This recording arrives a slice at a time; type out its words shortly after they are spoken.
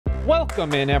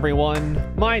Welcome in,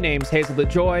 everyone. My name's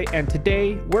HazelTheJoy, and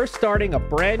today we're starting a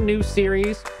brand new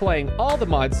series playing all the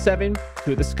mods 7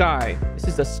 to the sky. This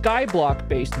is a Skyblock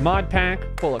based mod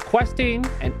pack full of questing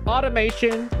and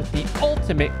automation with the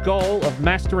ultimate goal of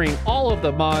mastering all of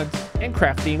the mods and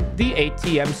crafting the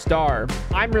ATM star.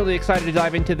 I'm really excited to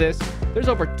dive into this. There's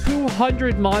over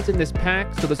 200 mods in this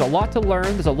pack, so there's a lot to learn,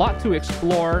 there's a lot to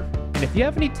explore. And if you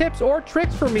have any tips or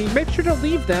tricks for me, make sure to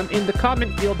leave them in the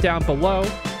comment field down below.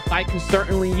 I can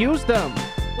certainly use them.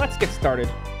 Let's get started.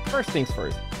 First things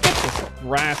first, get this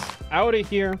grass out of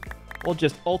here. We'll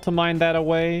just ultimine that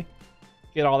away,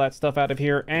 get all that stuff out of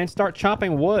here, and start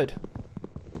chopping wood.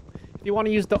 If you want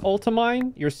to use the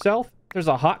ultimine yourself, there's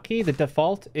a hotkey. The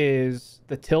default is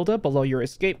the tilde below your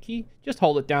escape key. Just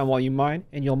hold it down while you mine,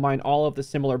 and you'll mine all of the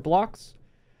similar blocks.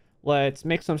 Let's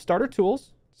make some starter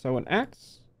tools. So an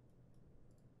axe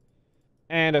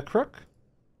and a crook.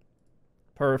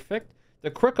 Perfect. The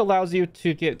crook allows you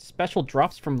to get special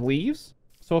drops from leaves.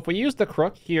 So if we use the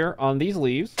crook here on these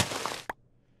leaves,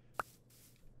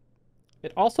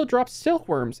 it also drops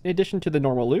silkworms in addition to the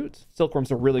normal loot.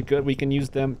 Silkworms are really good. We can use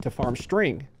them to farm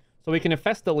string. So we can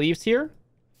infest the leaves here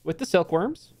with the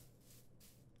silkworms.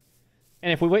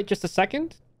 And if we wait just a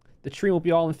second, the tree will be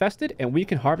all infested and we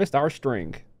can harvest our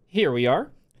string. Here we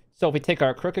are. So if we take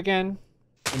our crook again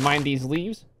and mine these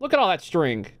leaves, look at all that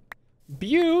string.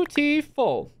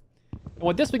 Beautiful. And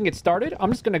with this, we can get started.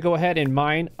 I'm just going to go ahead and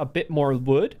mine a bit more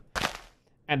wood,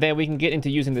 and then we can get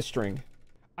into using the string.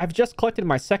 I've just collected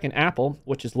my second apple,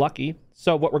 which is lucky.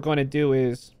 So what we're going to do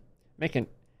is make an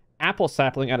apple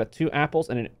sapling out of 2 apples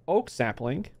and an oak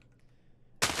sapling.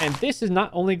 And this is not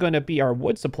only going to be our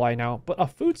wood supply now, but a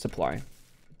food supply.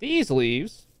 These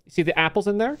leaves, you see the apples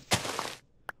in there?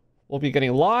 We'll be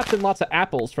getting lots and lots of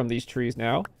apples from these trees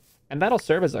now, and that'll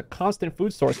serve as a constant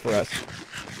food source for us.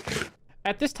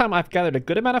 At this time, I've gathered a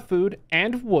good amount of food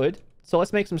and wood, so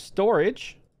let's make some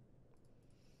storage.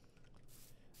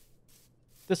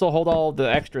 This will hold all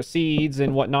the extra seeds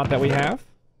and whatnot that we have.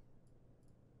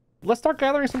 Let's start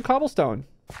gathering some cobblestone.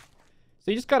 So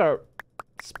you just gotta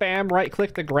spam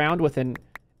right-click the ground with an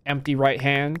empty right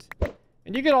hand,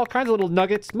 and you get all kinds of little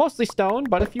nuggets, mostly stone,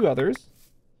 but a few others.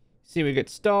 See, we get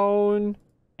stone,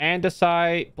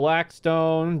 andesite, black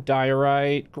stone,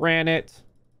 diorite, granite.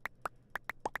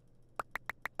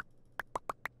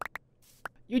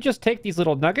 You just take these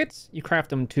little nuggets, you craft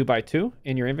them 2 by 2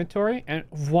 in your inventory, and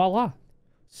voila!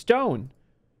 Stone,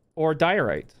 or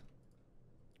diorite,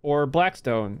 or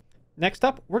blackstone. Next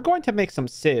up, we're going to make some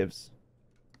sieves.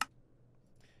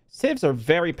 Sieves are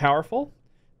very powerful.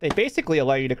 They basically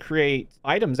allow you to create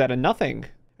items out of nothing.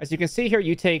 As you can see here,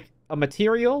 you take a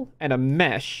material and a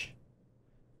mesh,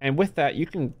 and with that, you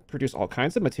can produce all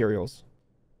kinds of materials.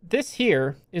 This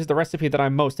here is the recipe that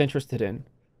I'm most interested in.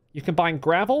 You combine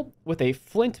gravel with a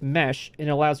flint mesh, and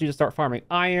it allows you to start farming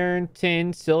iron,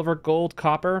 tin, silver, gold,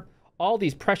 copper, all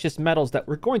these precious metals that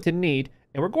we're going to need,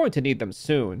 and we're going to need them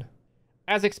soon.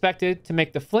 As expected, to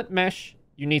make the flint mesh,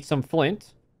 you need some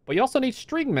flint, but you also need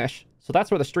string mesh, so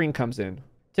that's where the string comes in.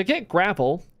 To get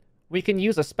gravel, we can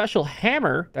use a special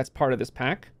hammer that's part of this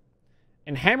pack,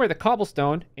 and hammer the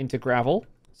cobblestone into gravel.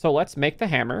 So let's make the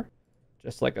hammer,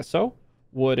 just like so.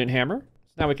 Wood and hammer.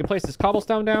 So now we can place this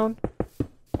cobblestone down.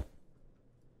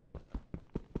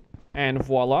 And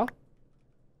voila,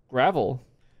 gravel.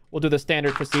 We'll do the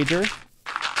standard procedure.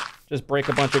 Just break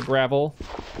a bunch of gravel.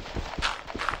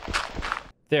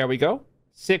 There we go.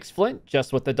 6 flint,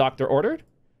 just what the doctor ordered.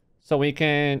 So we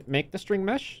can make the string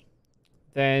mesh,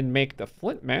 then make the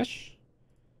flint mesh,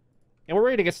 and we're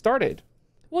ready to get started.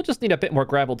 We'll just need a bit more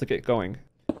gravel to get going.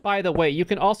 By the way, you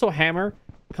can also hammer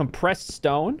compressed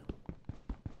stone.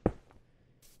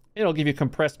 It'll give you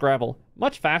compressed gravel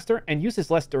much faster and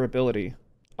uses less durability.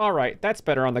 All right, that's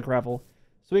better on the gravel.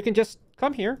 So we can just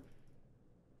come here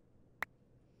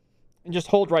and just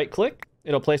hold right click.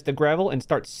 It'll place the gravel and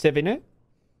start sieving it.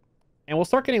 And we'll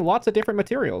start getting lots of different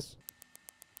materials.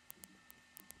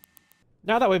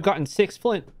 Now that we've gotten 6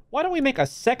 flint, why don't we make a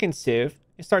second sieve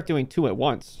and start doing 2 at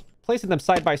once? Placing them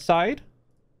side by side.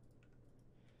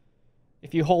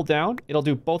 If you hold down, it'll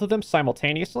do both of them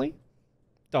simultaneously,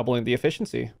 doubling the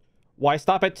efficiency. Why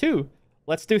stop at 2?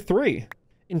 Let's do 3.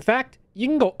 In fact, you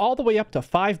can go all the way up to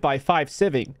 5 by 5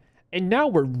 sieving, and now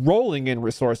we're rolling in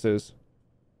resources.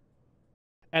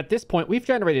 At this point, we've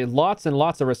generated lots and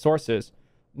lots of resources.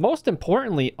 Most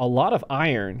importantly, a lot of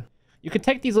iron. You can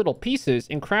take these little pieces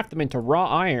and craft them into raw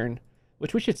iron,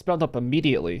 which we should smelt up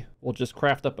immediately. We'll just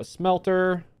craft up a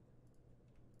smelter,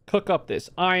 cook up this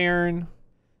iron.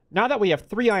 Now that we have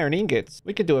 3 iron ingots,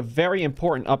 we can do a very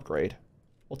important upgrade.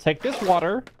 We'll take this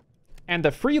water and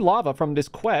the free lava from this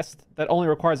quest that only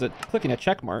requires clicking a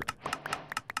check mark.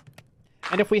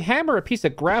 And if we hammer a piece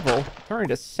of gravel, turn it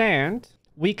into sand,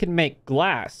 we can make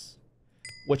glass,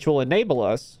 which will enable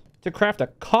us to craft a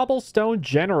cobblestone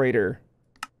generator.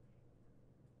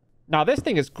 Now, this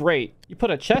thing is great. You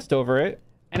put a chest over it,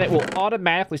 and it will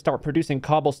automatically start producing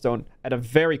cobblestone at a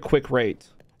very quick rate.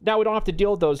 Now, we don't have to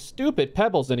deal with those stupid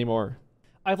pebbles anymore.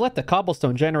 I've let the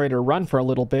cobblestone generator run for a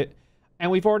little bit, and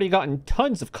we've already gotten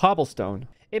tons of cobblestone.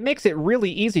 It makes it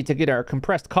really easy to get our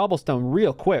compressed cobblestone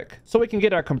real quick, so we can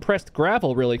get our compressed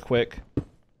gravel really quick.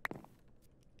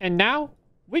 And now,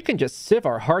 we can just sieve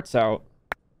our hearts out.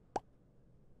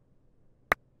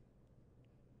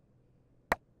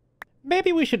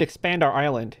 Maybe we should expand our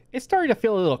island. It's starting to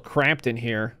feel a little cramped in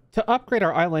here. To upgrade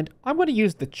our island, I'm going to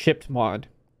use the chipped mod.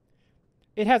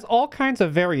 It has all kinds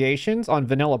of variations on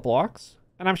vanilla blocks,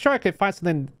 and I'm sure I could find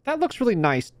something that looks really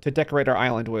nice to decorate our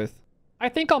island with. I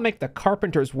think I'll make the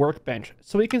carpenter's workbench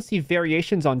so we can see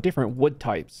variations on different wood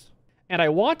types. And I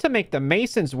want to make the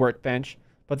mason's workbench,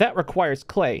 but that requires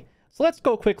clay, so let's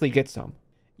go quickly get some.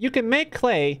 You can make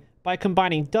clay by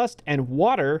combining dust and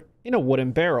water in a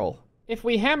wooden barrel. If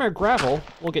we hammer gravel,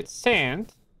 we'll get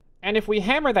sand, and if we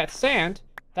hammer that sand,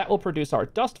 that will produce our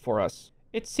dust for us.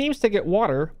 It seems to get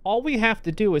water, all we have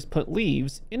to do is put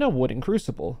leaves in a wooden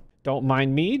crucible. Don't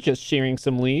mind me just shearing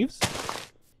some leaves.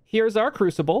 Here's our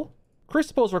crucible.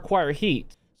 Crucibles require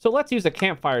heat, so let's use a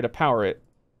campfire to power it.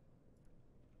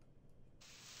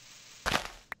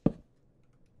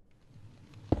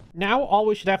 Now all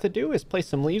we should have to do is place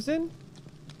some leaves in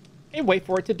and wait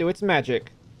for it to do its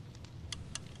magic.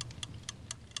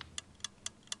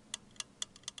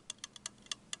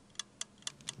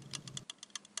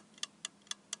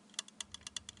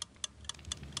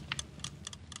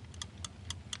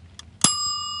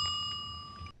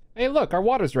 Hey, look, our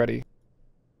water's ready.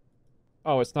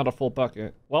 Oh, it's not a full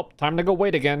bucket. Well, time to go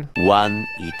wait again. One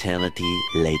eternity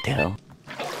later.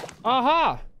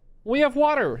 Aha! We have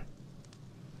water.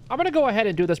 I'm gonna go ahead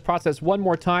and do this process one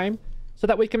more time so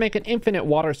that we can make an infinite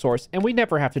water source and we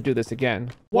never have to do this again.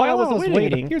 While I was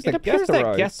waiting, it appears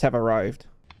that guests have arrived.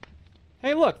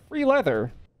 Hey, look, free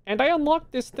leather. And I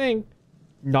unlocked this thing,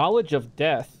 Knowledge of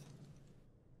Death.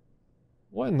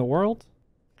 What in the world?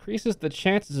 Increases the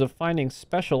chances of finding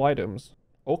special items.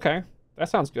 Okay, that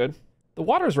sounds good. The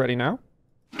water's ready now.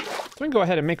 So we can go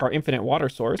ahead and make our infinite water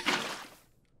source.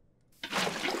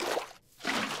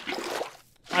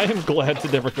 I am glad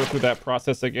to never go through that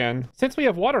process again. Since we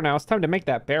have water now, it's time to make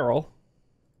that barrel.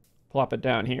 Plop it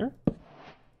down here. So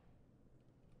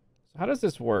how does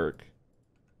this work?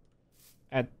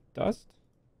 Add dust?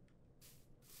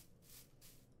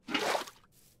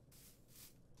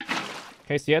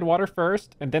 Okay, so you add water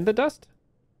first, and then the dust?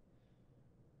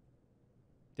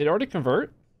 Did it already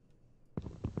convert?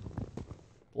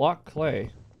 Block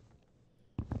clay.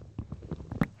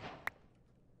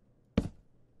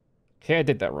 Okay, I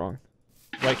did that wrong.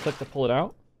 Right click to pull it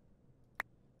out.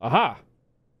 Aha!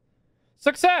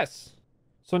 Success!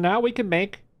 So now we can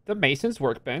make the mason's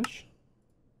workbench.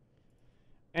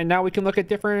 And now we can look at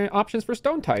different options for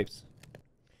stone types.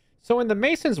 So in the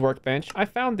mason's workbench, I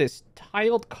found this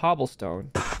tiled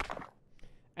cobblestone.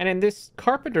 And in this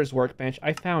carpenter's workbench,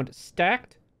 I found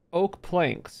stacked oak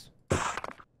planks.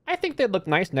 I think they look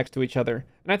nice next to each other.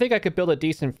 And I think I could build a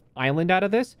decent island out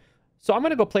of this. So I'm going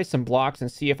to go place some blocks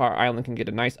and see if our island can get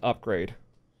a nice upgrade.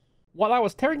 While I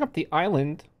was tearing up the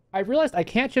island, I realized I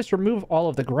can't just remove all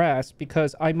of the grass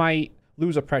because I might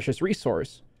lose a precious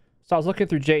resource. So I was looking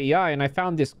through JEI and I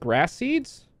found this grass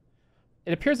seeds.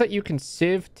 It appears that you can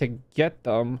sieve to get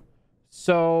them.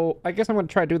 So I guess I'm going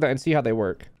to try to do that and see how they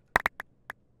work.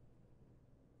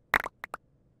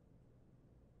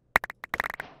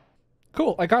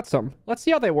 Cool, I got some. Let's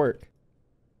see how they work.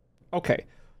 Okay,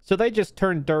 so they just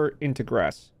turn dirt into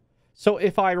grass. So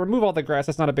if I remove all the grass,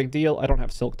 that's not a big deal. I don't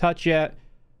have silk touch yet.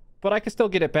 But I can still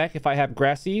get it back if I have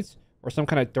grass seeds or some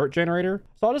kind of dirt generator.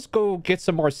 So I'll just go get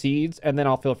some more seeds and then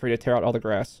I'll feel free to tear out all the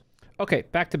grass. Okay,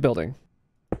 back to building.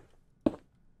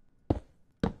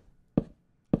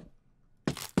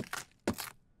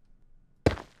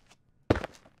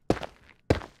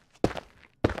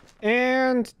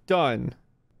 And done.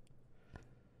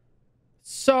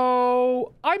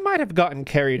 So I might have gotten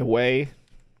carried away.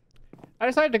 I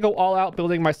decided to go all out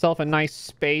building myself a nice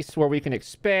space where we can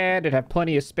expand and have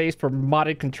plenty of space for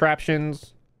modded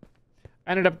contraptions.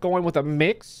 I ended up going with a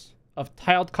mix of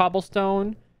tiled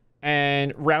cobblestone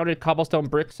and rounded cobblestone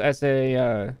bricks as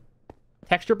a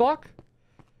texture block.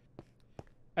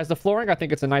 As the flooring, I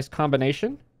think it's a nice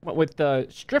combination. Went with the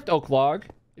stripped oak log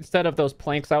instead of those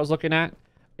planks I was looking at.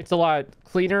 It's a lot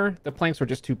cleaner. The planks were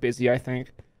just too busy, I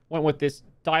think. Went with this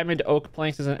diamond oak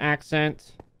planks as an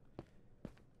accent.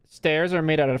 Stairs are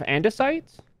made out of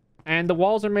andesite. And the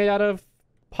walls are made out of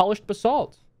polished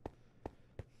basalt.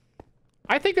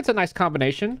 I think it's a nice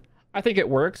combination. I think it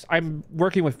works. I'm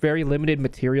working with very limited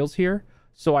materials here.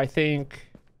 So I think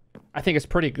it's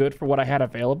pretty good for what I had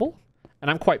available.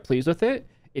 And I'm quite pleased with it.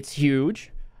 It's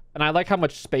huge. And I like how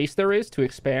much space there is to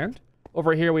expand.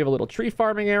 Over here, we have a little tree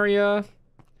farming area.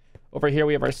 Over here,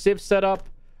 we have our sieve set up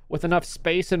with enough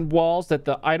space and walls that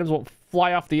the items won't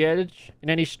fly off the edge in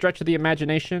any stretch of the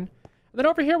imagination. And then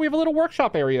over here, we have a little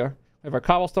workshop area. We have our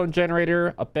cobblestone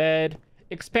generator, a bed,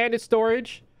 expanded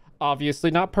storage.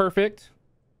 Obviously not perfect,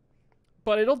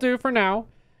 but it'll do for now.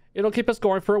 It'll keep us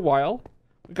going for a while.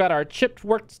 We got our chipped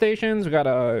workstations. We got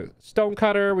a stone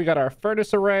cutter. We got our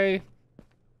furnace array.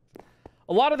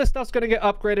 A lot of this stuff's going to get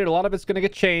upgraded. A lot of it's going to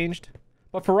get changed.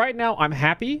 But for right now, I'm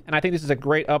happy. And I think this is a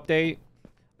great update.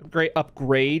 A great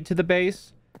upgrade to the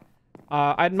base.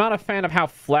 I'm not a fan of how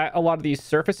flat a lot of these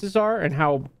surfaces are and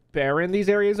how barren these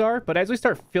areas are. But as we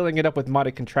start filling it up with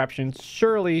modded contraptions,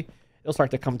 surely it'll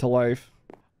start to come to life.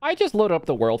 I just loaded up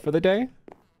the world for the day.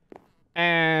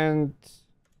 And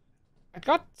I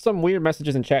got some weird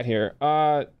messages in chat here.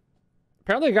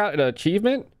 Apparently I got an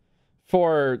achievement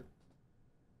for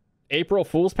April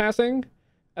Fool's passing.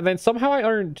 And then somehow I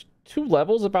earned 2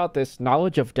 levels about this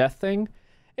knowledge of death thing.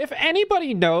 If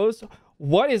anybody knows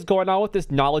what is going on with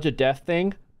this knowledge of death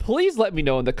thing, please let me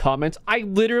know in the comments. I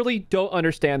literally don't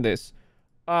understand this.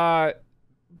 But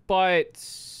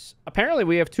apparently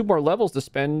we have 2 more levels to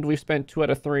spend. We've spent 2 out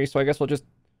of 3, so I guess we'll just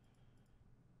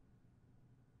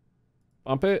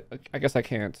bump it. I guess I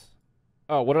can't.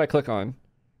 Oh, what did I click on?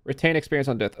 Retain experience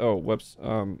on death. Oh, whoops.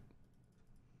 I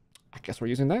guess we're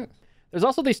using that. There's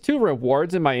also these 2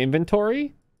 rewards in my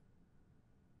inventory.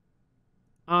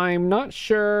 I'm not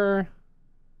sure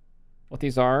what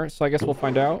these are, so I guess we'll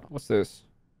find out. What's this?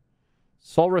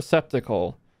 Soul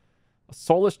receptacle. A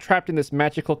soul is trapped in this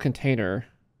magical container.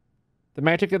 The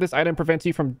magic of this item prevents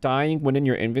you from dying when in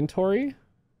your inventory.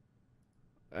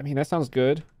 I mean, that sounds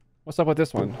good. What's up with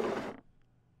this one?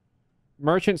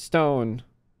 Merchant stone.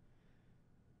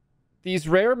 These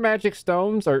rare magic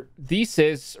stones are... This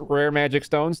is rare magic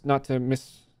stones, not to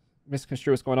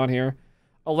misconstrue what's going on here.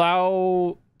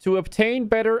 Allow to obtain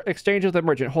better exchange with the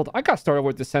merchant. Hold on, I got started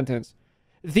with this sentence.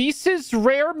 These is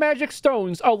rare magic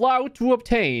stones allow to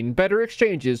obtain better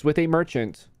exchanges with a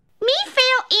merchant. Me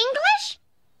fail English?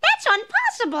 That's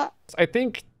impossible. I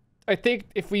think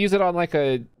if we use it on like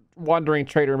a wandering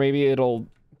trader, maybe it'll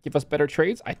give us better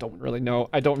trades. I don't really know.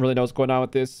 I don't really know what's going on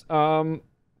with this.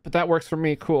 But that works for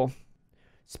me. Cool.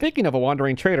 Speaking of a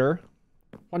wandering trader,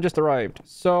 one just arrived.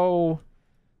 So,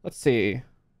 let's see.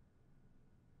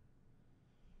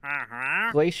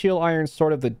 Glacial iron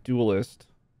sword of the duelist.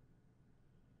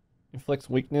 Inflicts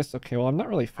weakness. Okay, well, I'm not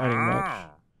really fighting much.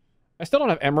 I still don't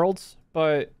have emeralds,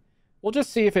 but we'll just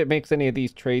see if it makes any of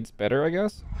these trades better, I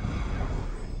guess.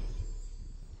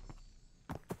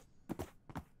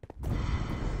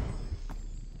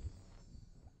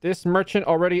 This merchant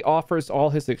already offers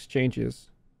all his exchanges.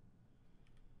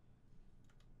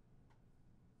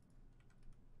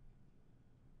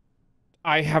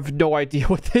 I have no idea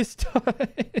what this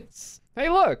does. Hey,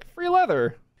 look, free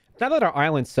leather. Now that our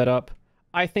island's set up,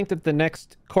 I think that the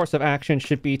next course of action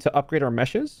should be to upgrade our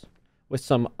meshes with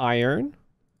some iron.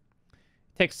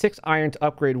 It takes 6 iron to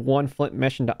upgrade 1 flint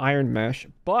mesh into iron mesh,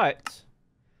 but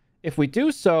if we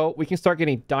do so, we can start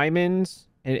getting diamonds,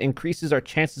 and it increases our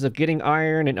chances of getting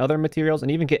iron and other materials, and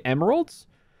even get emeralds.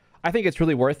 I think it's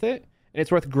really worth it, and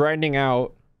it's worth grinding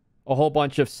out a whole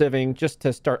bunch of sieving just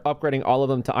to start upgrading all of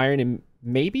them to iron and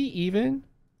maybe even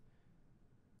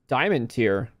diamond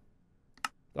tier.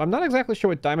 I'm not exactly sure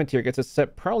what diamond tier gets. It's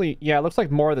set probably, yeah, it looks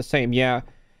like more of the same. Yeah,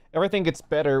 everything gets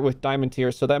better with diamond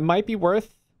tier, so that might be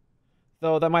worth,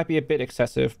 though that might be a bit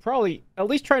excessive. Probably at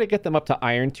least try to get them up to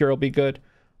iron tier will be good.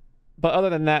 But other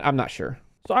than that, I'm not sure.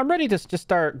 So I'm ready to just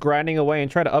start grinding away and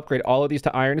try to upgrade all of these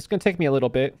to iron. It's going to take me a little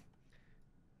bit,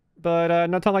 but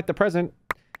no time like the present.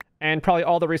 And probably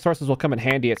all the resources will come in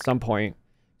handy at some point.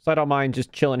 So I don't mind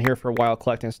just chilling here for a while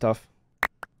collecting stuff.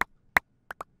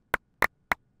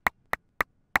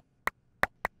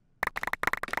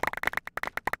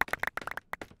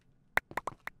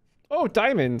 Oh,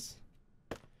 diamonds.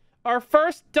 Our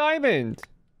first diamond.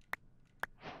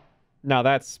 Now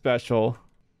that's special.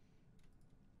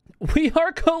 We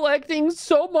are collecting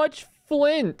so much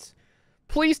flint.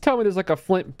 Please tell me there's like a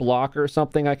flint block or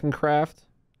something I can craft.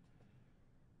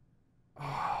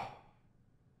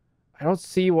 I don't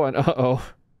see one. Uh-oh.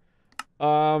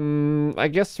 I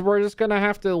guess we're just gonna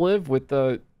have to live with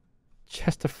the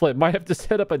chest of flint. Might have to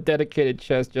set up a dedicated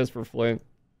chest just for flint.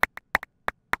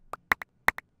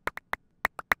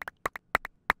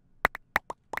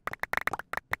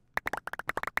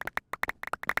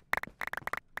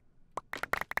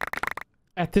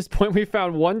 At this point, we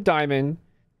found 1 diamond,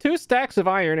 2 stacks of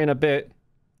iron in a bit,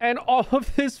 and all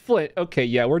of this flint. Okay,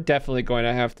 yeah, we're definitely going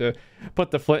to have to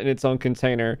put the flint in its own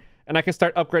container. And I can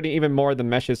start upgrading even more of the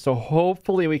meshes, so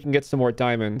hopefully we can get some more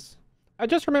diamonds. I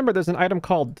just remember there's an item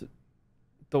called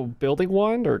the building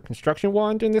wand or construction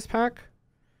wand in this pack.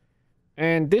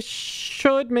 And this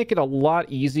should make it a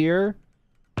lot easier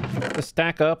to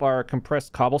stack up our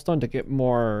compressed cobblestone to get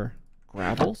more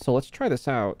gravel. So let's try this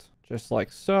out. Just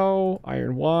like so.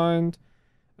 Iron wand.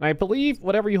 And I believe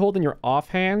whatever you hold in your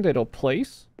offhand, it'll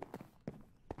place.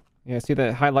 Yeah, see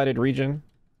the highlighted region?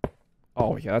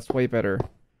 Oh, yeah, that's way better.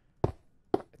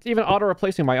 It's even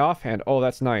auto-replacing my offhand. Oh,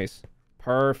 that's nice.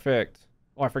 Perfect.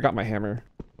 Oh, I forgot my hammer.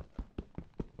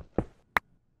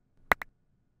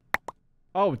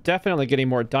 Oh, definitely getting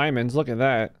more diamonds. Look at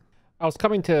that. I was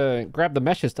coming to grab the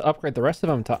meshes to upgrade the rest of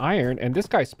them to iron, and this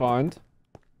guy spawned.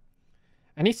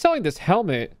 And he's selling this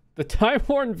helmet. The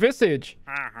Time-Worn Visage.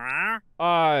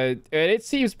 And it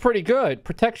seems pretty good.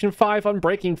 Protection 5,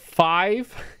 Unbreaking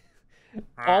 5.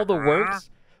 All the works.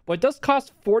 But it does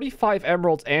cost 45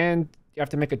 emeralds, and you have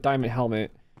to make a diamond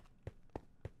helmet.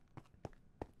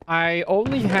 I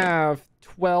only have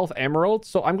 12 emeralds,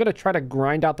 so I'm going to try to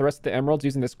grind out the rest of the emeralds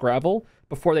using this gravel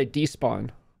before they despawn.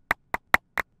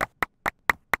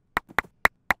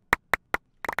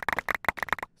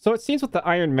 So it seems with the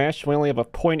iron mesh, we only have a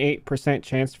 0.8%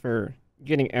 chance for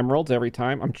getting emeralds every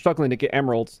time. I'm struggling to get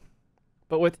emeralds.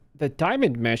 But with the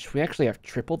diamond mesh, we actually have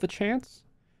triple the chance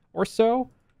or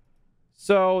so.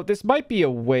 So this might be a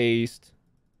waste.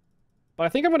 But I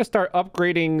think I'm going to start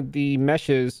upgrading the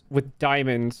meshes with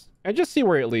diamonds and just see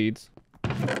where it leads.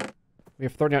 We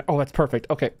have 39. Oh, that's perfect.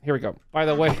 Okay, here we go. By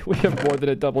the way, we have more than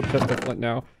a double chest of flint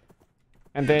now.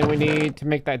 And then we need to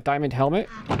make that diamond helmet.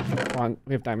 Come on,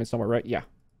 we have diamonds somewhere, right? Yeah.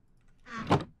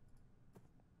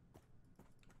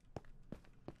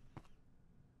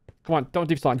 Come on, don't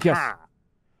despawn. Yes.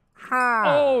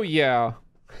 Oh, yeah.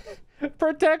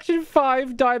 Protection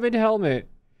 5 diamond helmet.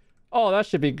 Oh, that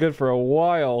should be good for a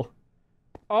while.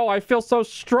 Oh, I feel so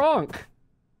strong.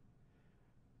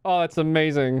 Oh, that's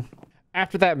amazing.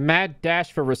 After that mad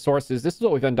dash for resources, this is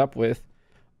what we've ended up with.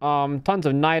 Tons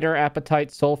of niter,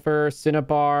 apatite, sulfur,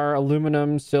 cinnabar,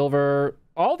 aluminum, silver,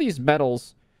 all these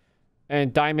metals,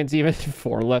 and diamonds, even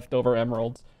 4 leftover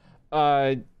emeralds.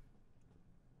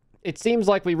 It seems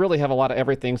like we really have a lot of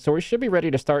everything, so we should be ready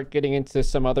to start getting into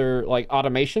some other, like,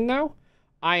 automation now.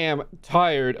 I am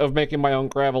tired of making my own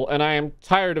gravel, and I am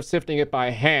tired of sifting it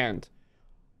by hand.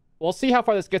 We'll see how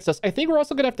far this gets us. I think we're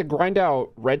also going to have to grind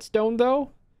out redstone,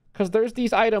 though, because there's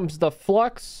these items, the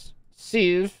flux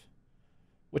sieve,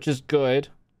 which is good.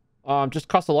 Just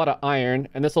costs a lot of iron,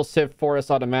 and this will sieve for us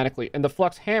automatically. And the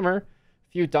flux hammer,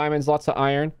 a few diamonds, lots of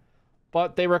iron,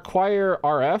 but they require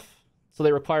RF, so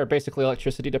they require basically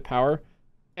electricity to power.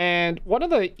 And one of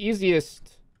the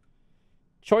easiest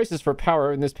choices for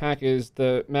power in this pack is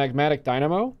the magmatic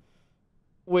dynamo,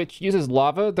 which uses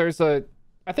lava.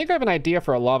 I think I have an idea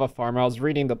for a lava farm. I was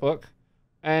reading the book,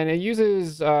 and it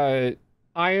uses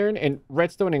iron and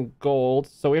redstone and gold,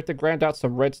 so we have to grind out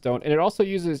some redstone. And it also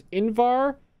uses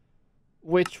invar,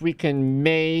 which we can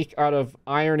make out of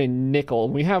iron and nickel.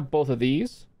 We have both of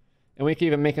these, and we can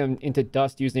even make them into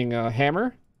dust using a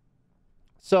hammer.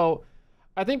 So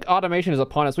I think automation is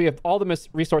upon us. We have all the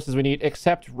resources we need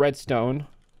except redstone.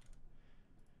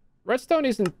 Redstone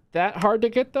isn't that hard to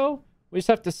get, though. We just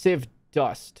have to sieve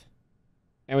dust,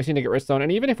 and we just need to get redstone.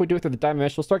 And even if we do it through the diamond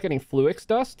mesh, we'll start getting fluix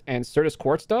dust and certus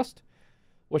quartz dust,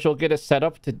 which will get us set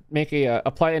up to make a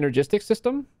apply energistic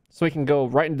system, so we can go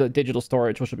right into the digital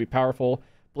storage, which will be powerful.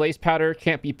 Blaze powder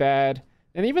can't be bad,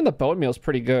 and even the bone meal is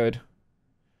pretty good.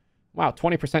 Wow,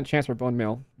 20% chance for bone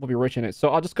meal. We'll be rich in it. So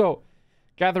I'll just go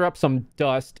gather up some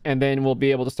dust, and then we'll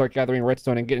be able to start gathering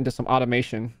redstone and get into some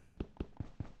automation.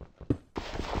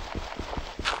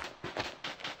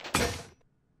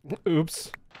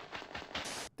 Oops.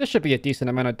 This should be a decent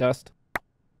amount of dust.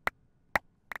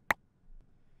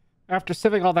 After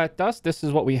sieving all that dust, this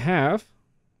is what we have.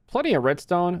 Plenty of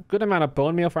redstone, good amount of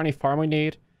bone meal for any farm we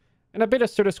need, and a bit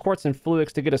of certus quartz and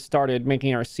fluix to get us started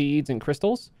making our seeds and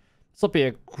crystals. This will be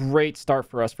a great start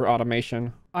for us for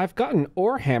automation. I've got an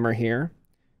ore hammer here,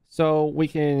 so we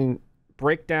can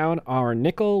break down our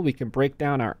nickel, we can break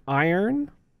down our iron.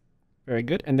 Very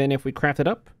good. And then if we craft it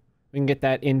up, we can get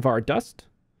that invar dust.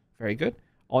 Very good.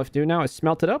 All we have to do now is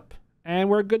smelt it up, and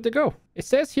we're good to go. It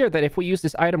says here that if we use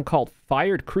this item called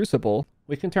Fired Crucible,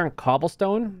 we can turn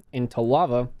cobblestone into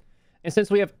lava. And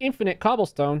since we have infinite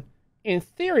cobblestone, in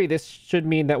theory, this should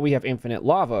mean that we have infinite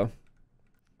lava.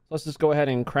 So let's just go ahead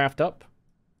and craft up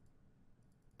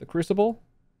the crucible.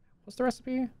 What's the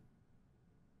recipe?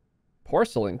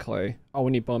 Porcelain clay. Oh,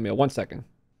 we need bone meal. 1 second.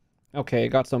 Okay,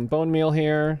 got some bone meal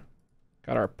here.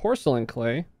 Got our porcelain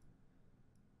clay.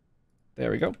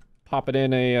 There we go. Pop it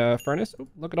in a furnace. Ooh,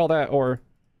 look at all that ore.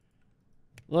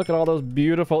 Look at all those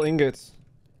beautiful ingots.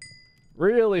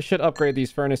 Really should upgrade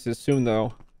these furnaces soon,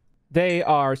 though. They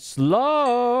are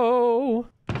slow.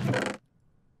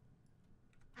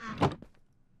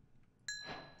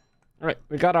 Alright,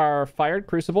 we got our fired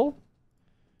crucible.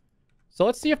 So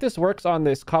let's see if this works on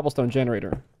this cobblestone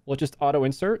generator. We'll just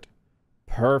auto-insert.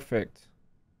 Perfect.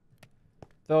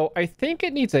 Though I think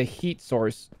it needs a heat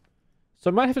source.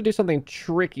 So I might have to do something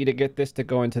tricky to get this to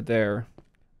go into there.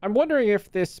 I'm wondering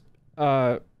if this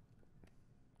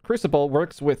crucible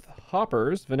works with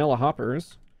hoppers, vanilla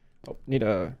hoppers. Oh, need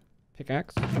a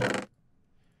pickaxe.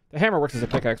 The hammer works as a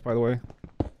pickaxe, by the way.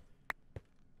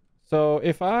 So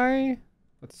if I...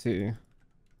 Let's see.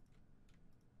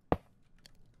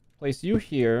 Place you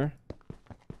here.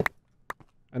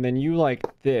 And then you like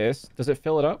this. Does it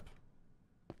fill it up?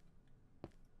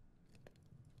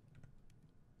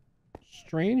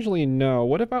 Strangely, no.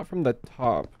 What about from the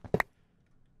top?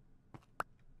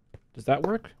 Does that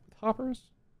work with hoppers?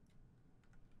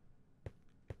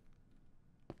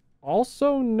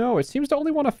 Also, no. It seems to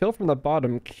only want to fill from the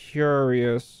bottom.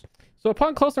 Curious. So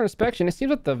upon closer inspection, it seems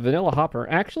that the vanilla hopper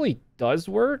actually does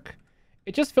work.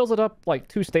 It just fills it up like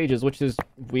 2 stages, which is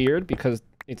weird because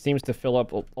it seems to fill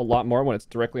up a lot more when it's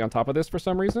directly on top of this for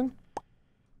some reason.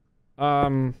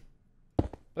 But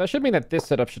that should mean that this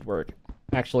setup should work,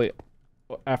 actually,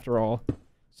 after all.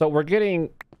 So we're getting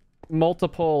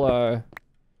multiple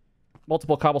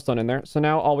cobblestone in there. So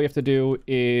now all we have to do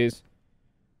is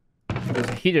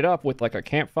heat it up with like a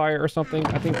campfire or something.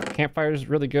 I think campfire is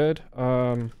really good.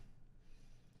 Let's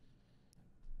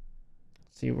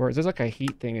see, where is there's like a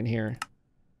heat thing in here.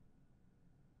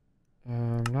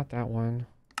 Not that one.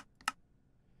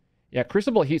 Yeah,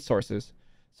 crucible heat sources.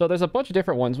 So there's a bunch of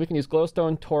different ones. We can use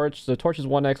glowstone, torch. So torch is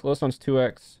 1x, glowstone's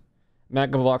 2x,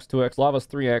 magma block's 2x, lava's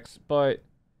 3x. But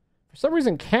for some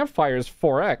reason, campfire is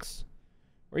 4x,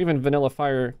 or even vanilla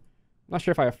fire. I'm not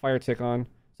sure if I have fire tick on,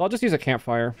 so I'll just use a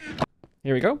campfire.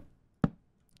 Here we go.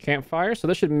 Campfire. So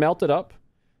this should melt it up.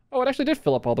 Oh, it actually did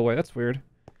fill up all the way. That's weird.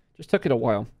 Just took it a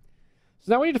while.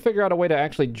 So now we need to figure out a way to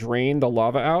actually drain the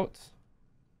lava out.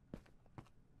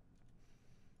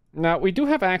 Now, we do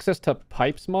have access to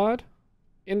pipes mod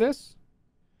in this.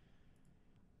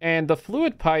 And the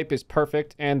fluid pipe is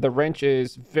perfect, and the wrench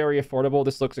is very affordable.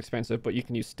 This looks expensive, but you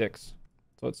can use sticks.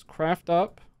 So let's craft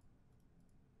up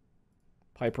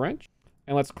pipe wrench.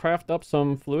 And let's craft up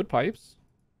some fluid pipes.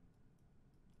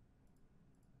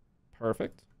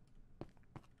 Perfect.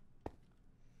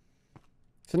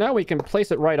 So now we can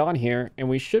place it right on here, and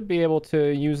we should be able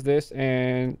to use this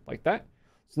and like that.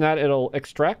 So now it'll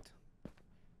extract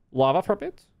lava from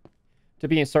it to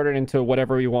be inserted into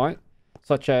whatever we want,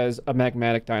 such as a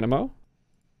magmatic dynamo.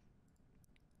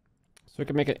 So we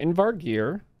can make an invar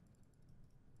gear.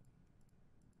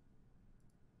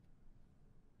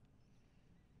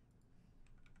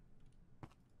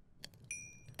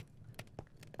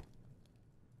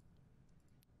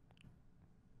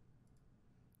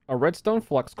 A redstone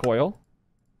flux coil.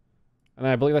 And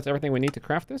I believe that's everything we need to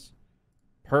craft this.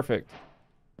 Perfect.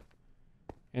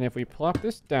 And if we plop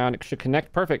this down, it should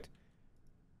connect. Perfect.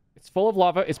 It's full of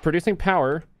lava. It's producing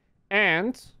power.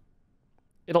 And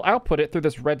it'll output it through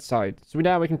this red side. So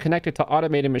now we can connect it to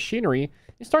automated machinery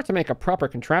and start to make a proper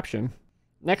contraption.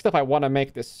 Next up, I want to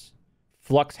make this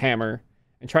flux hammer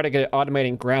and try to get it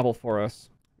automating gravel for us.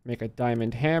 Make a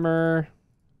diamond hammer.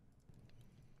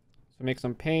 So make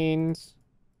some panes.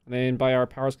 And then by our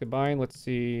powers combined, let's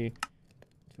see.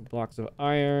 2 blocks of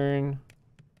iron.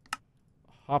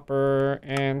 Hopper,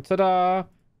 and ta-da!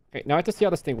 Okay, now I have to see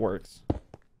how this thing works.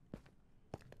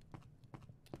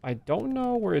 I don't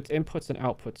know where its inputs and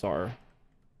outputs are.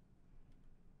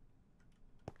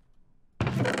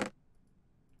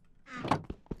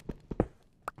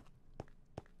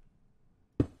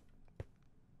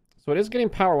 So it is getting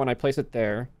power when I place it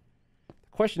there. The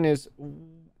question is,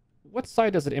 what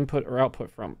side does it input or output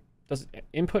from? Does it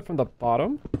input from the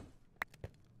bottom?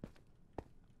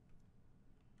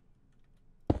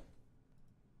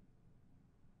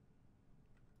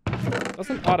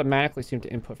 Doesn't automatically seem to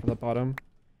input from the bottom.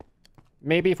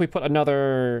 Maybe if we put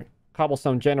another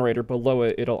cobblestone generator below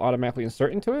it, it'll automatically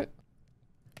insert into it.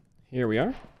 Here we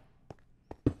are.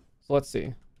 So let's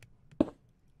see.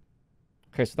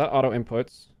 Okay, so that auto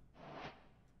inputs.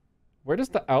 Where does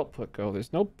the output go?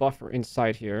 There's no buffer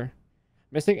inside here.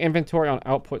 Missing inventory on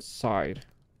output side.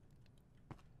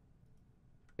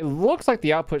 It looks like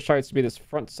the output should be this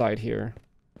front side here.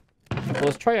 So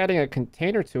let's try adding a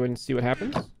container to it and see what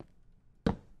happens.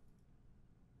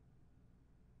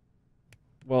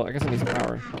 Well, I guess it needs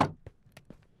power.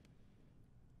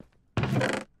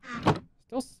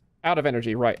 Still out of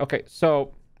energy. Right. Okay,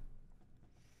 so...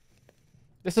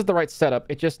 this is the right setup.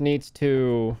 It just needs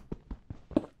to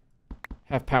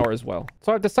have power as well.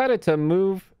 So I've decided to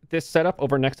move this setup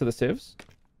over next to the sieves.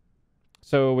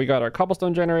 So we got our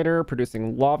cobblestone generator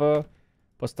producing lava.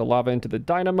 Puts the lava into the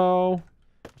dynamo.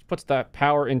 Which puts that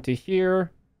power into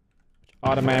here. Which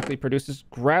automatically produces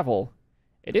gravel.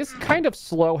 It is kind of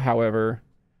slow, however.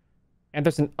 And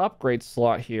there's an upgrade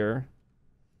slot here.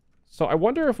 So I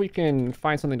wonder if we can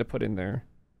find something to put in there.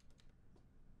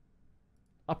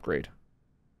 Upgrade.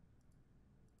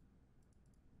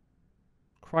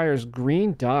 Requires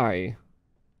green dye.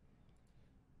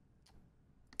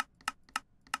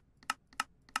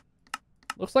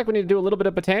 Looks like we need to do a little bit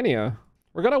of botania.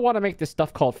 We're going to want to make this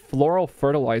stuff called floral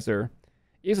fertilizer.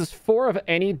 It uses 4 of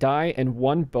any dye and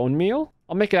 1 bone meal.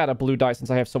 I'll make it out of blue dye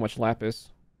since I have so much lapis.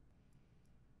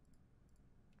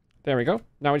 There we go.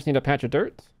 Now we just need a patch of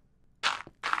dirt.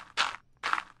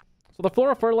 So the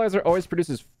floral fertilizer always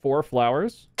produces 4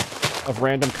 flowers of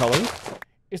random colors.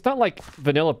 It's not like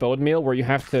vanilla bone meal where you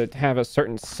have to have a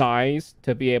certain size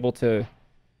to be able to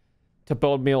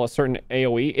bone meal a certain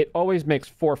AoE. It always makes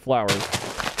 4 flowers.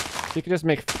 So you can just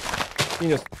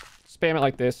spam it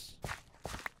like this.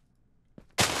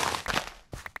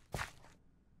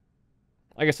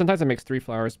 I guess sometimes it makes 3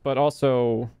 flowers, but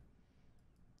also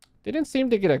didn't seem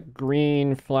to get a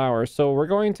green flower. So we're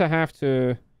going to have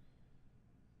to...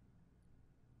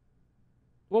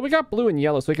 well, we got blue and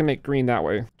yellow, so we can make green that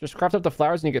way. Just craft up the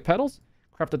flowers and you get petals.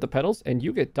 Craft up the petals and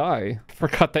you get dye.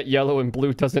 Forgot that yellow and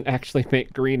blue doesn't actually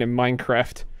make green in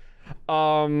Minecraft.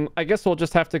 I guess we'll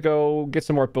just have to go get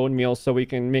some more bone meal so we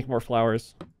can make more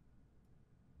flowers.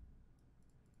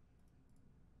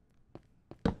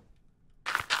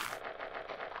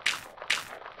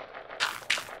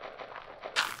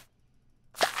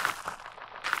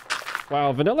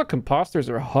 Wow, vanilla composters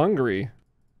are hungry.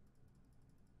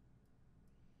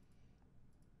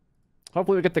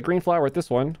 Hopefully we get the green flower with this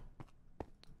one.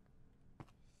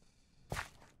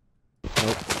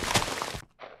 Nope.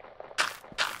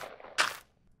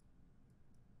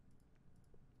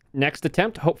 Next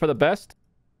attempt, hope for the best.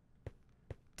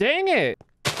 Dang it!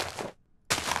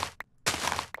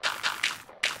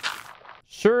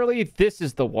 Surely this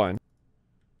is the one.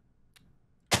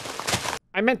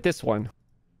 I meant this one.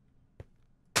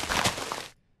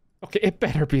 Okay, it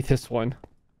better be this one.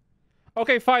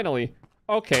 Okay, finally.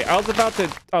 Okay, I was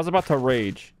about to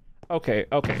rage. Okay.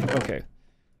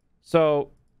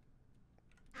 So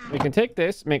we can take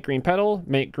this, make green petal,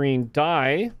 make green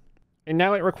dye, and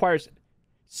now it requires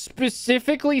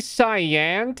specifically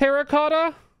cyan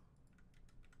terracotta?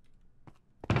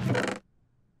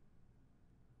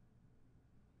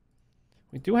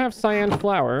 We do have cyan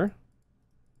flour.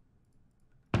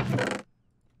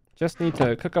 Just need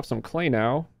to cook up some clay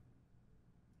now.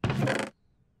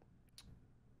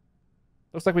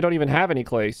 Looks like we don't even have any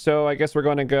clay, so I guess we're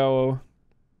going to go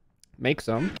make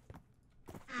some.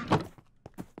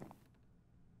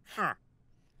 Huh.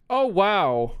 Oh,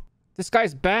 wow. This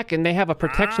guy's back, and they have a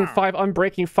Protection 5,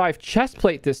 Unbreaking 5 chest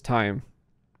plate this time.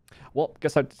 Well,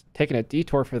 guess I'm taking a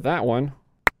detour for that one.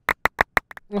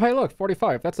 Oh, hey, look,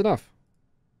 45. That's enough.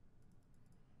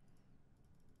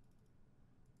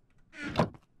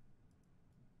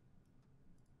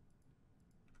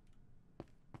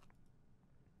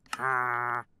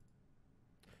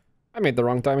 I made the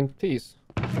wrong diamond piece.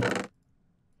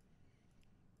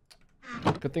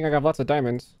 Good thing I got lots of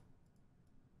diamonds.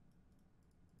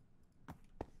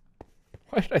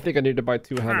 Why did I think I needed to buy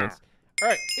 2 helmets?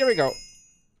 Alright, here we go.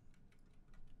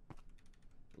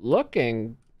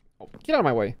 Looking... oh, get out of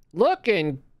my way.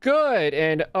 Looking good!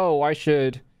 And, oh, I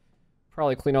should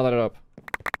probably clean all that up.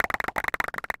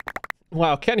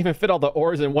 Wow, can't even fit all the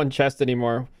ores in one chest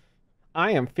anymore.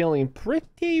 I am feeling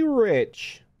pretty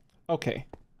rich. Okay,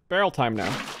 barrel time now.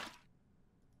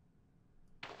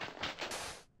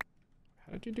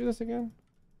 How did you do this again?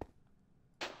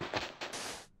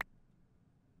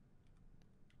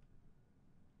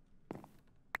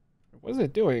 What is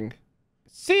it doing?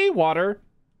 Seawater?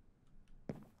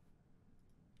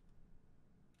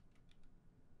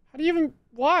 How do you even...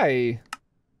 why?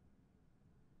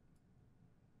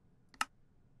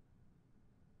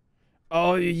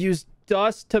 Oh, you use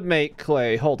dust to make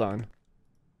clay. Hold on.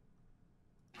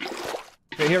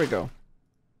 Okay, here we go.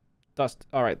 Dust.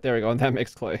 All right, there we go. And that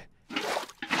makes clay.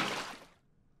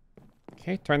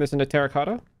 Okay, turn this into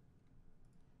terracotta.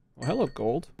 Oh, hello,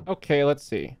 gold. Okay, let's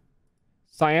see.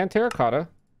 Cyan terracotta.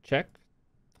 Check.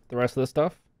 The rest of the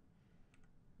stuff.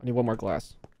 I need one more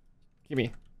glass. Give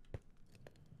me.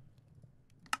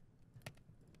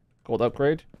 Gold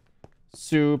upgrade.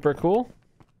 Super cool.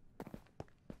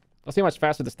 Let's see how much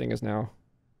faster this thing is now.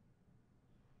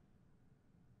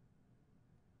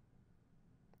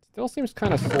 Still seems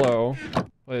kind of slow,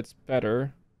 but it's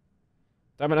better.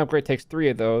 Diamond upgrade takes 3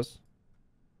 of those.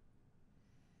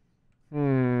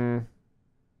 And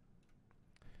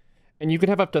you can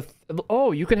have up to...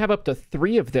 you can have up to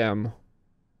 3 of them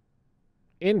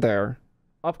in there.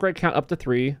 Upgrade count up to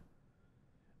 3.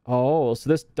 Oh, so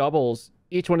this doubles.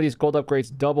 Each one of these gold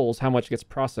upgrades doubles how much gets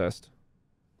processed.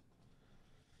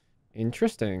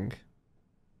 Interesting.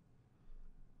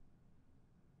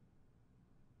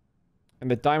 And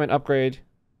the diamond upgrade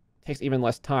takes even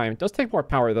less time. It does take more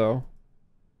power, though.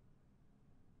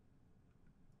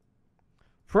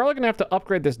 Probably going to have to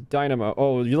upgrade this dynamo.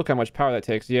 Oh, you look how much power that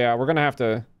takes. Yeah, we're going to have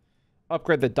to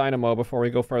upgrade the dynamo before we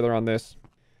go further on this.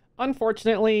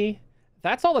 Unfortunately,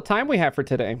 that's all the time we have for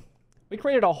today. We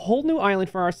created a whole new island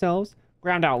for ourselves,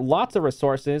 ground out lots of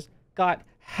resources, got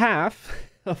half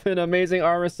of an amazing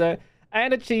armor set,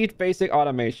 and achieved basic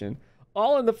automation.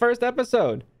 All in the first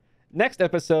episode. Next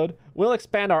episode, we'll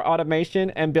expand our automation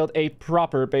and build a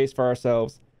proper base for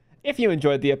ourselves. If you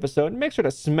enjoyed the episode, make sure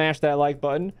to smash that like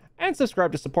button and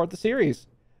subscribe to support the series.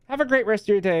 Have a great rest of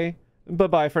your day.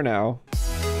 Bye-bye for now.